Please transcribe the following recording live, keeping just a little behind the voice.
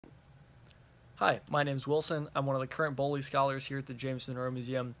Hi, my name's Wilson. I'm one of the current Bowley Scholars here at the James Monroe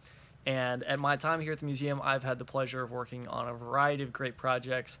Museum. And at my time here at the museum, I've had the pleasure of working on a variety of great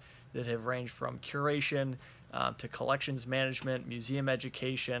projects that have ranged from curation to collections management, museum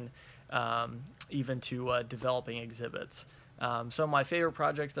education, even to developing exhibits. Some of my favorite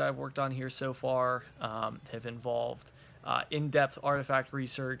projects that I've worked on here so far have involved in-depth artifact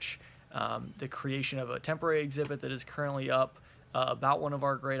research, the creation of a temporary exhibit that is currently up about one of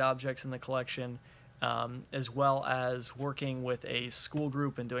our great objects in the collection, as well as working with a school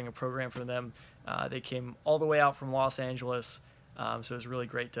group and doing a program for them. They came all the way out from Los Angeles, so it was really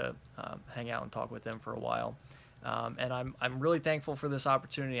great to hang out and talk with them for a while. And I'm really thankful for this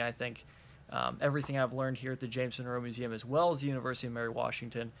opportunity. I think everything I've learned here at the James Monroe Museum, as well as the University of Mary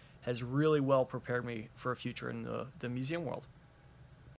Washington, has really well prepared me for a future in the museum world.